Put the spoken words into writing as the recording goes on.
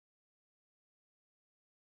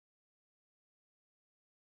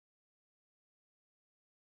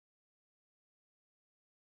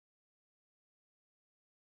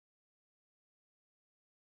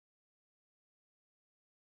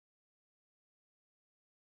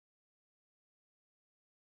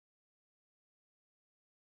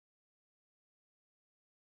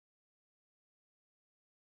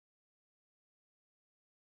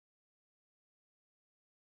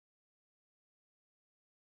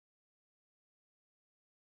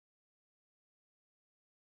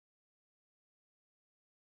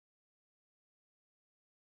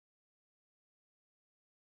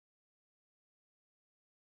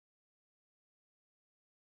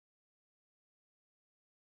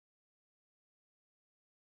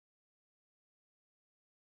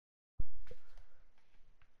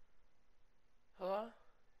Hello?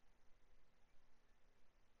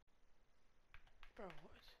 Bro,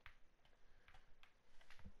 what?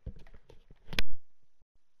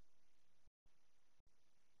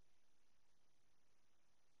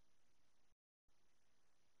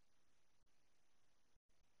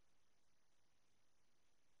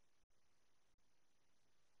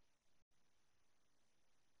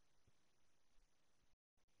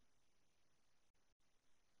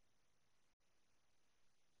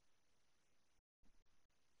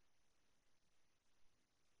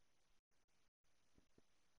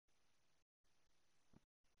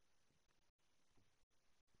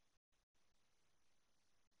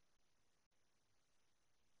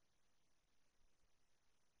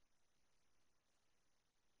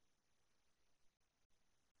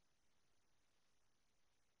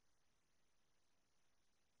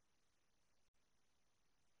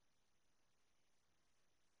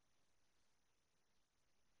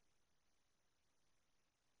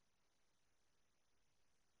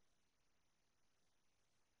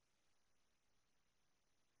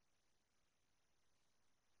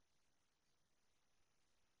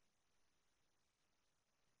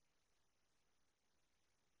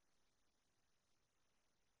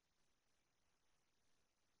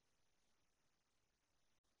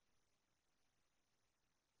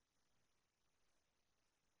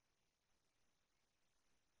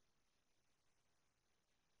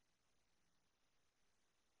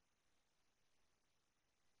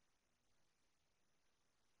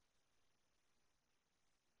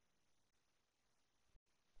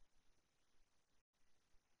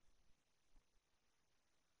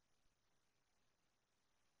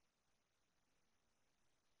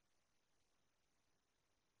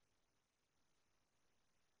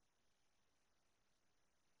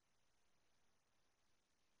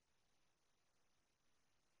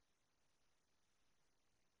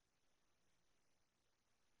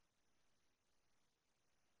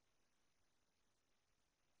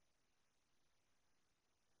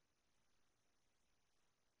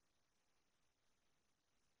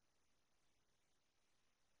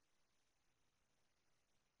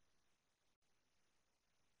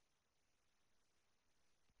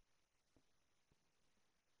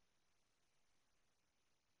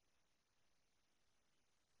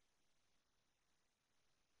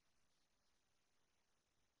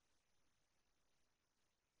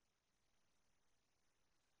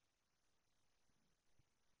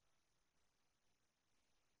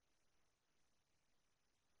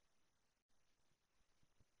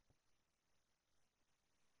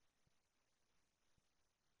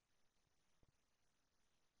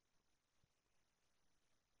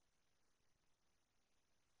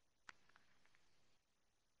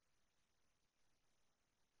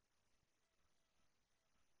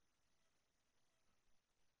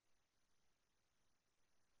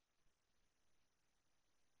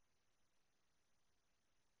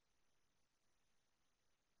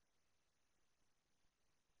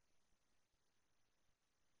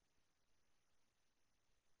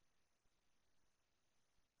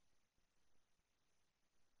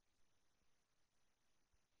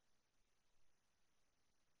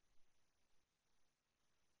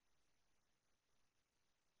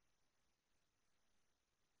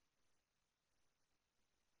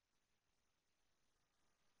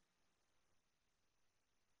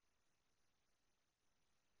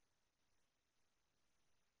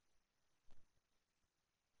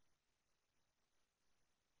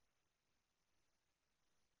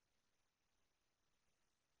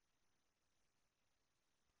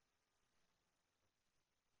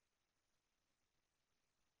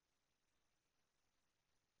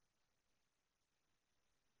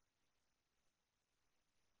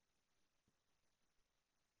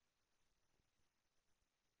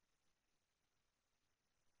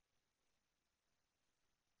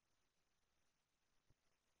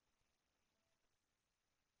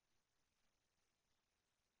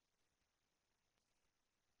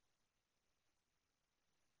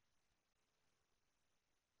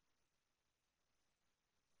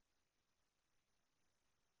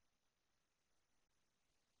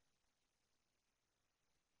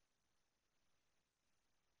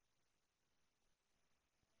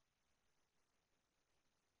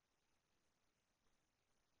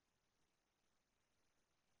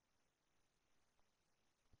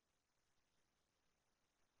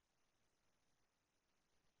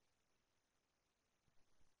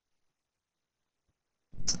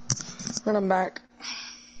 And I'm back.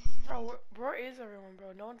 Bro, where is everyone,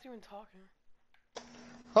 bro? No one's even talking.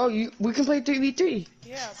 Oh, we can play 3v3.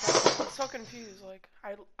 Yeah, but I'm so confused. Like,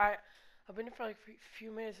 I've been here for like a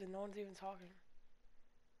few minutes and no one's even talking.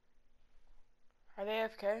 Are they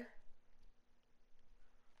AFK?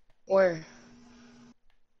 Where?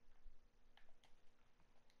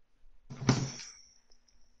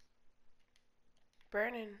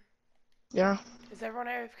 Brandon, Yeah. is everyone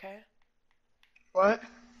AFK? What?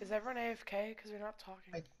 Is everyone AFK? Because we're not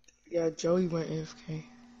talking. Yeah, Joey went AFK.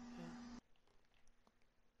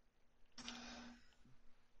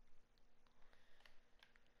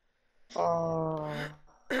 Oh.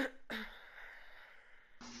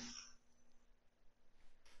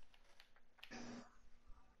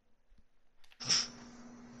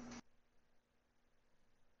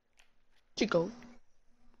 Chico.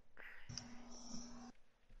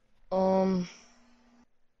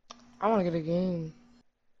 I want to get a game.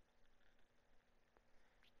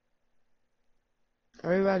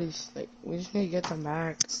 Everybody's like, we just need to get them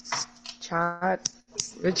back. Chad,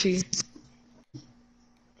 Richie.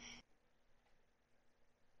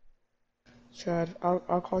 Chad, I'll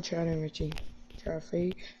call Chad and Richie. Chad,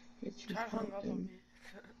 Faye, Richie. Chad hung up on me.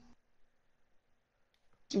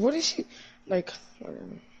 What is she like? Whatever.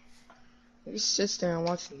 He just sits there and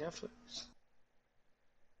watches Netflix.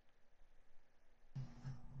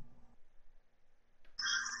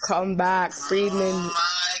 Come back, Friedman. Oh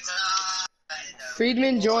my God.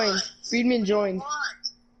 Friedman joined. Friedman joined.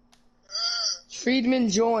 Friedman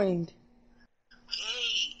joined.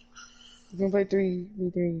 Hey. We can play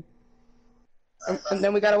 3v3. And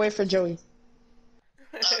then we gotta wait for Joey.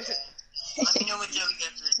 Okay. Let me know when Joey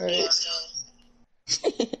gets it. Alright.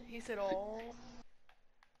 He said, "Oh."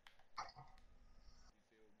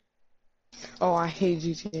 Oh, I hate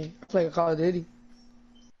GTA. I play Call of Duty.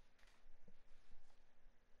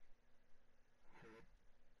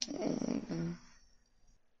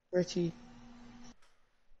 Richie.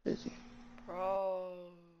 Bro.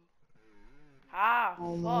 Ah,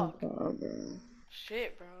 Oh my fuck. God, bro.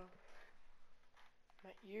 Shit, bro.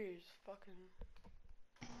 My ears fucking.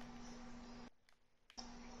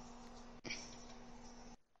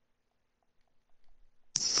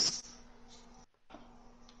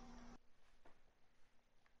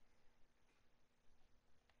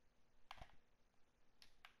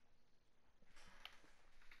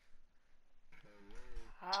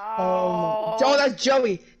 Oh, Ow. that's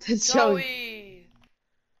Joey. That's Joey. Joey.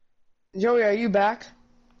 Joey, are you back?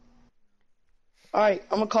 Alright,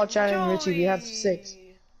 I'm gonna call Chad and Richie. We have 6.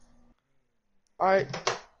 Joey. Alright.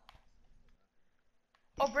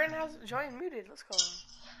 Oh, Brandon has joined muted. Let's go.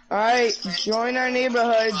 Alright, join our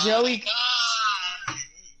neighborhood. Joey. God.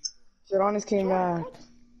 Jonas came back. What? Let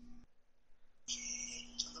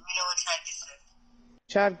me know when Chad gets it.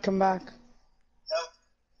 Chad, come back. Nope.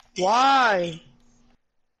 Why?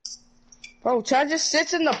 Bro, Chad just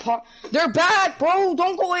sits in the park. They're back, bro.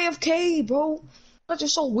 Don't go AFK, bro. That's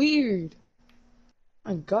just so weird.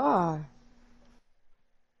 My God.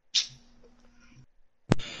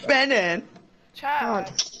 Brandon. Chad.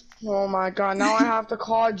 God. Oh my God. Now I have to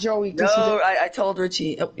call Joey. 'Cause No, I told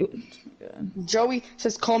Richie. Oh, Joey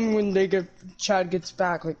says call me when Chad gets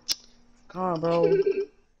back. Like, come on, bro.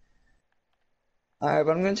 Alright,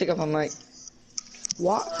 but I'm gonna take off my mic.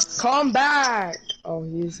 What? Come back. Oh,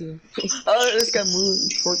 he's here. Oh, this guy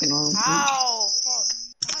moved. Working on him. Ow. Fuck.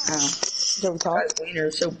 Ow. Joey, talk. Guy's wiener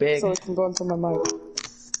is so big. So it can go into my mic.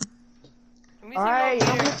 I'm using Alright, no I'm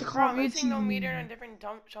meter. gonna have to Bro, call I'm using no Richie. meter and different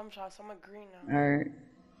jump shots. I'm a green now. Alright.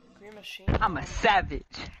 Green machine. I'm a savage.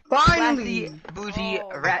 Finally. Classy, bougie,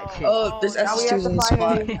 Oh, ratchet. Oh, this no. Now we S2's have in to the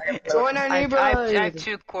find spot. a join our I have neighborhood.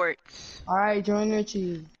 2 quarts. Alright, join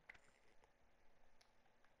Richie.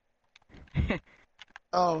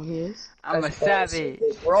 Oh, he is? I'm a That's bad. savage.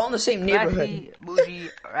 We're all in the same neighborhood. Classy, bougie,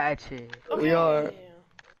 ratchet. Okay. We are.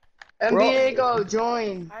 NBA go,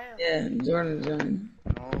 join. I am. Yeah, Jordan.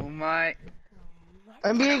 Oh my.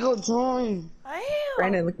 NBA go, join. I am.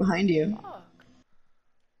 Brandon, look behind you. Fuck.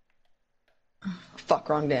 Fuck,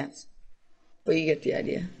 wrong dance. But you get the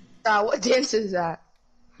idea. Ah, what dance is that?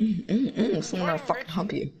 Someone gonna fucking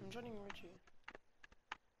hump you. I'm joining Richie.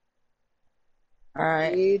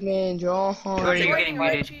 Alright. Friedman, John. Jordan, I'm you're joining getting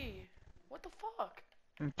muted. Richie. What the fuck?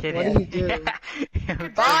 I'm kidding. What did he do? Did Brandon not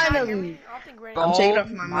hear Finally. me? I don't think Brandon. I'm taking off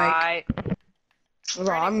Oh my mic.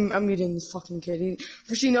 Bro, I'm muting this fucking kid.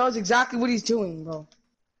 She knows exactly what he's doing, bro.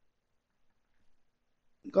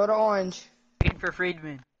 Go to orange. Waiting for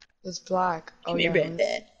Friedman. It's black. Oh, Come yeah. here,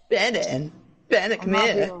 Brandon. Brandon. Brandon, I'm come not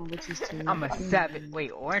here. being on Richie's team. I'm a savage.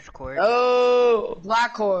 Wait, orange court. Oh!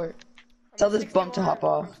 Black court. I'm Tell this bump to 61. hop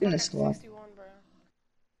off. I'm Get in the stuck at squad. 61, bro.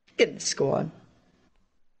 Get in the squad.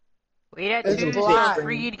 Wait at It's 2 black. so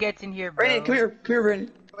Fried gets in here, bro. Brandon, come here. Come here,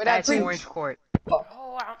 Brandon. Wait, That's that's orange court. Oh,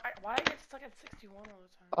 why do I get stuck at 61 all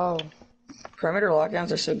the time? Oh. Perimeter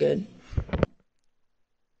lockdowns are so good.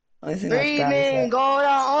 Only thing that's bad Friedman, is go to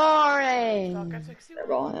Stuck at orange. 61. that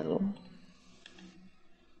ball handle.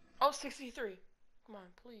 Oh, 63. Come on,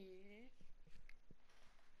 please.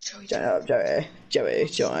 Join up, Joey. Joey,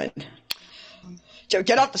 join. Joey,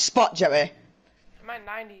 get off the spot, Joey. I'm at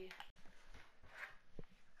 90.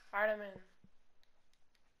 Alright, I'm in.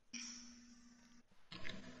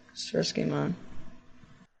 It's risky, man.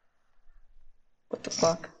 What the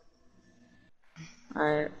fuck?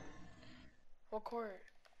 Alright. What court?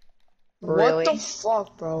 Really? What the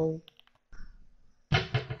fuck, bro? What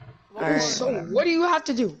Alright. court? So, what do you have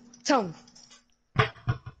to do? Tell me.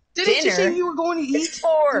 Didn't you Dinner? say you were going to eat?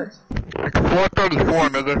 4. 434,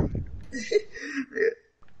 nigga.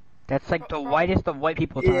 That's like the whitest of white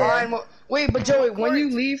people time. Fine, wait, but Joey, when you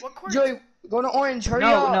court? leave, What court? Joey, go to orange. Hurry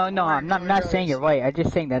No, up. no, I'm not saying you're white. I'm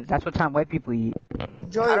just saying that's what time white people eat.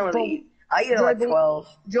 Joey, I don't bro, eat. I eat at Joey, like but- 12.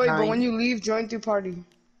 Joey, but 9. when you leave, join through party.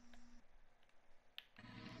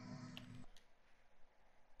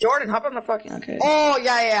 Jordan, hop on the fucking. Okay. Oh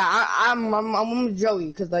yeah, I'm with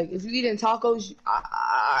Joey, cause like if you eating tacos,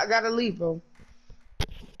 I gotta leave, bro.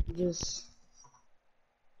 Just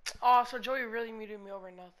Oh, so Joey really muted me over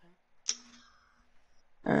nothing.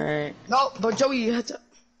 Alright. no, but Joey, you have to,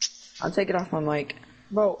 I'll take it off my mic.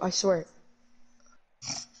 bro. I swear.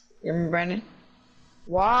 You remember Brandon?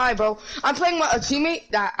 Why, bro? I'm playing with a teammate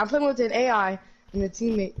that I'm playing with an AI and a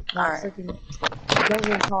teammate that Alright. freaking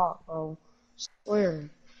doesn't talk, bro. Swear.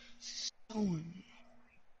 Someone.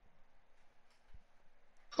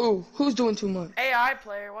 Who's doing too much? AI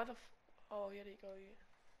player, what the oh, yeah, there you go.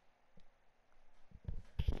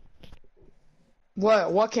 Yeah.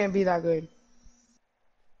 What can't be that good?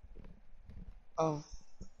 Oh.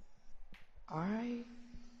 Alright.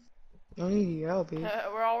 No need to yell,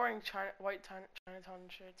 bitch. We're all wearing white Chinatown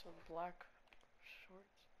shirts with black shorts.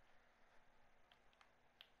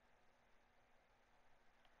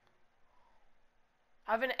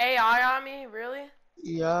 I have an AI on me, really?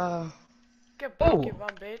 Yeah. Get Oh. bucket, bum,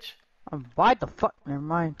 bitch. Why the fuck? Never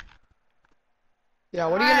mind. Yeah,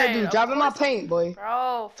 what are you gonna Right, do? of Drive in my course- paint, boy.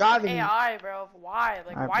 Bro, Driving fucking me. AI, bro. Why?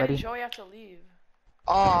 Like, Alright, why buddy. did Joey have to leave?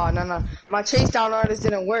 Oh, no. My chase down artist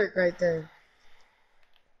didn't work right there.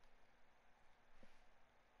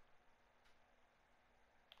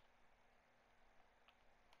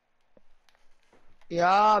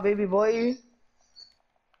 Yeah, baby boy.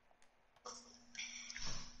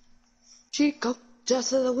 Chico,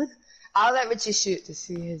 just a little bit. I'll let Richie shoot to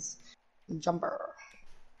see his jumper.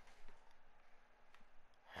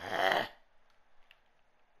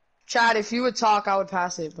 Chad, if you would talk, I would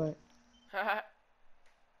pass it, but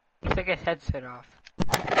He took his headset off.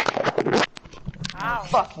 Ow.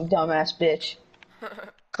 Fucking dumbass bitch.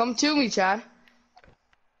 come to me, Chad.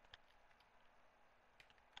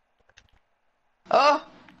 Oh.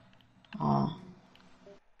 Oh.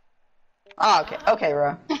 Oh, okay. Okay,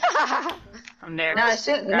 bro. I'm there.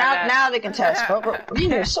 Now they can test. Bro,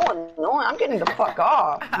 you're so annoying. I'm getting the fuck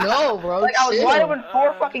off. No, bro. Like, I was chill. wide open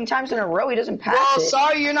 4 fucking times in a row. He doesn't pass Well, it.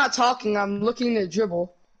 sorry you're not talking. I'm looking to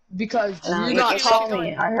dribble because No, you're you not just told talking.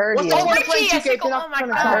 me. I heard What's you. the point Richie, of playing I 2K see if you're go- not oh my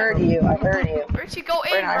gonna God. I talk? heard you. I heard you. Where'd she go in,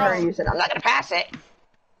 Brandon, I bro? heard you said, I'm not gonna pass it. I'm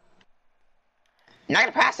not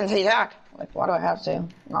gonna pass it until you talk. Like, why do I have to? I'm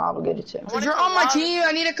not obligated to. If you're on my team,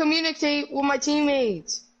 I need to communicate with my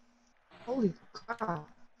teammates. Holy crap.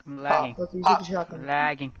 I'm lagging. Look, you Pop. took a shotgun. I'm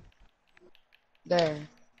lagging. There.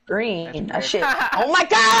 Green. That That's shit. Oh my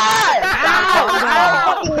god!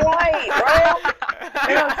 I'm fucking white, bro.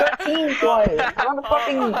 You're on 13 white. I'm on a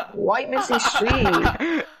fucking white missing streak.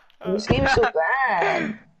 This game is so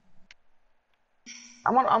bad.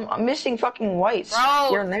 I'm missing fucking whites Bro.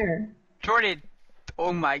 here and there. Jordan.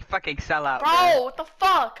 Oh my fucking sellout. Bro, what the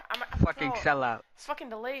fuck? Fucking bro, sellout. It's fucking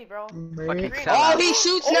delayed, bro. Fucking Green. sellout. Oh, he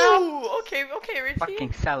shoots now? Oh, okay, Richie. Fucking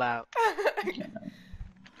sellout.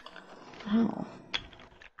 Oh.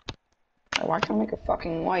 Why can't I make a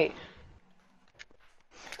fucking white?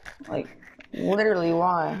 Like, literally,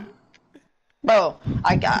 why? Bro,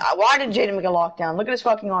 why did Jaden make a lockdown? Look at his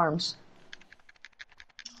fucking arms.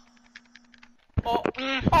 Oh,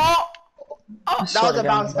 That was a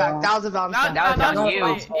bounce back. That was a bounce back. That was on was you.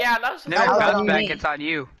 late. Yeah, that was just No, That was bounce on back, me. it's on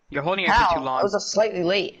you. You're holding it How? for too It long. was a slightly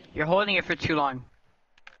late. You're holding it for too long.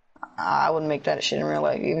 I wouldn't make that shit in real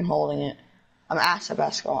life, even holding it. I'm ass at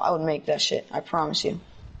basketball. I would make that shit. I promise you.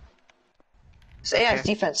 This AI's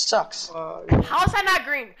Okay. defense sucks. how is that not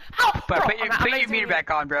green? How? But Bro, put your, I'm put your using meter it. back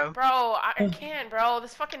on, bro. Bro, I can't, bro.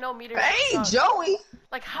 This fucking no meter. Hey, sucks. Joey.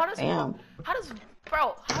 Like, how does Damn.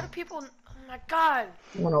 bro? How do people? Oh my god.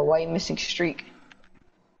 I'm on a white missing streak.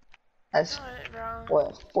 That's, What, bro?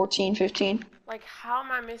 what, 14, 15? Like, how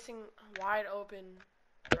am I missing wide open?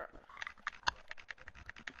 Bro.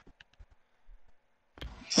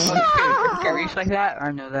 Get reached like that?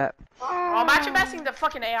 I know that. Oh, imagine messing the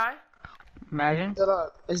fucking AI. Imagine. Shut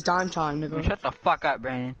up. It's dime time, nigga. Shut the fuck up,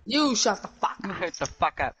 Brandon. You shut the fuck You up. shut the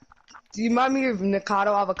fuck up. Do you remind me of Nikado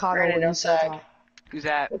Avocado? Brandon, when don't you said sag. that? Who's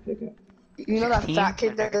that? You know that 16? fat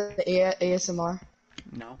kid that does the ASMR?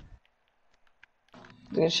 No.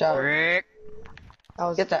 Good shot. Rick. That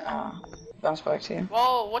was Get that. Bounce back to you.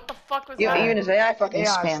 Whoa, what the fuck was Yo, that? even his AI fucking AI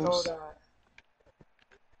stole spams. that.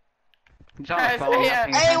 He's on the Guys, phone. yeah. not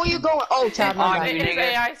paying Hey, where attention. you going? Oh, Chad, my On bad. you, His nigga.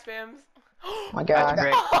 AI spams. Oh my god.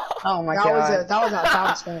 Rick. Oh my That was god. it. That was that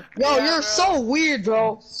bounce man. Yo, Yeah, you're bro. so weird,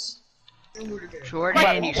 bro.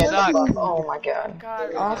 Jordan, you What the suck. fuck? Oh my god.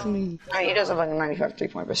 God, Off me. I mean, he does have like a 95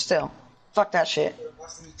 3-point, but still. Fuck that shit.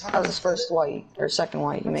 That was his first white, or second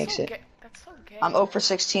white, he makes so it. gay. That's so gay. I'm 0 for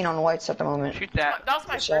 16 on whites at the moment. Shoot that. That was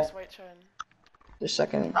my Good shot. first white shot. The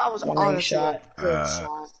second That was 180 honestly shot. a good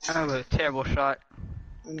shot. That was a terrible shot.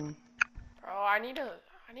 I know. Bro, I need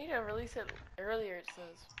to release it earlier, it says.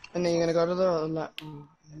 And then you're gonna go to the left.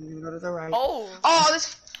 You're gonna go to the right. Oh! Oh,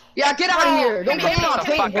 this. Yeah, get out of here. Don't Shut put me on the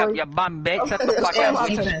paint, fuck up, boy. you bum bitch. Shut the fuck Oh up, my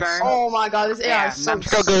you goodness. sperm. Oh my god, this AI Yeah, is so I'm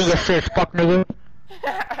still getting assist, fuck nigga.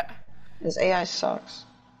 His AI sucks.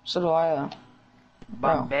 So do I,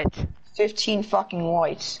 Bum Bro. bitch. 15 fucking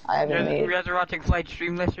whites I haven't You made. guys were watching Flight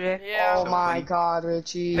Stream yesterday? Yeah. Oh my god,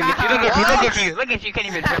 Richie. Look at you, look at you, look at you, look at you, can't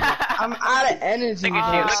even dribble. I'm out of energy. Look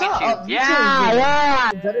at you, bro. look Shut at you. up. Yeah,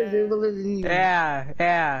 yeah. Better dribbler than you.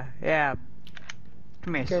 Yeah.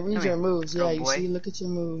 Come here, Okay, come read here. your moves. Yeah, Little you boy. see, look at your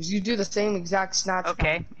moves. You do the same exact snatch.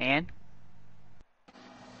 Okay, and?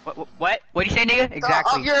 What? What do you say, nigga?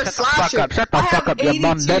 Exactly. You're a Shut the fuck slasher. up, shut the I fuck have up, you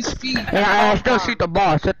bum 82 bitch. speed. Yeah, I still shoot the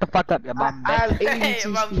ball, shut the fuck up, you bum I have bitch.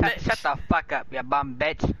 82 bum speed. bitch. Shut the fuck up, you bum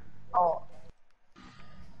bitch. Oh,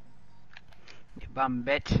 You bum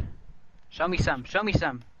bitch. Show me some, show me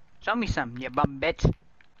some. Show me some, you bum bitch.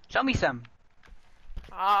 Show me some.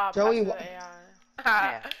 Ah, Joey, pass what- to the AI.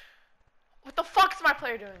 Yeah. What the fuck is my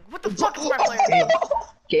player doing? What the fuck is my player doing?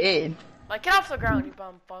 kid. Like, get off the ground, you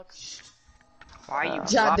bum fuck. Why are you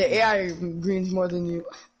Yeah, the blocking? AI greens more than you.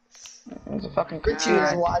 It's a fucking Richie is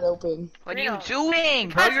crazy. wide open. What are you Reno. doing,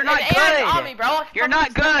 bro? You're An not AI's on me, good. bro. I can You're fucking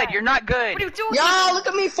not step good, back. you're not What are you good. doing? Yo, look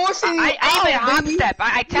at me forcing you I even out, hop baby. step.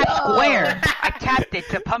 I tapped Yeah. square. I tapped it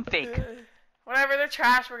to pump fake. Whatever, they're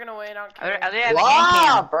trash. We're gonna win. I don't care. I have a hand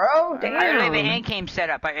Wow, cam. bro, I literally have a damn. hand cam set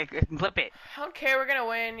up. I can flip it. I don't care. We're gonna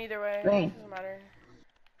win either way. Dang. Doesn't matter.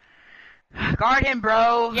 Guard him,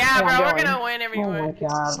 bro. Yeah, Come on, bro. We're going. gonna win every Oh my way.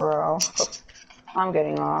 god, bro. I'm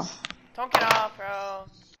getting off. Don't get off, bro.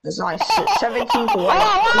 This is my 17th white.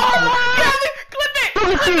 Clip it!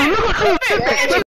 Look at you, look at you. Clip it!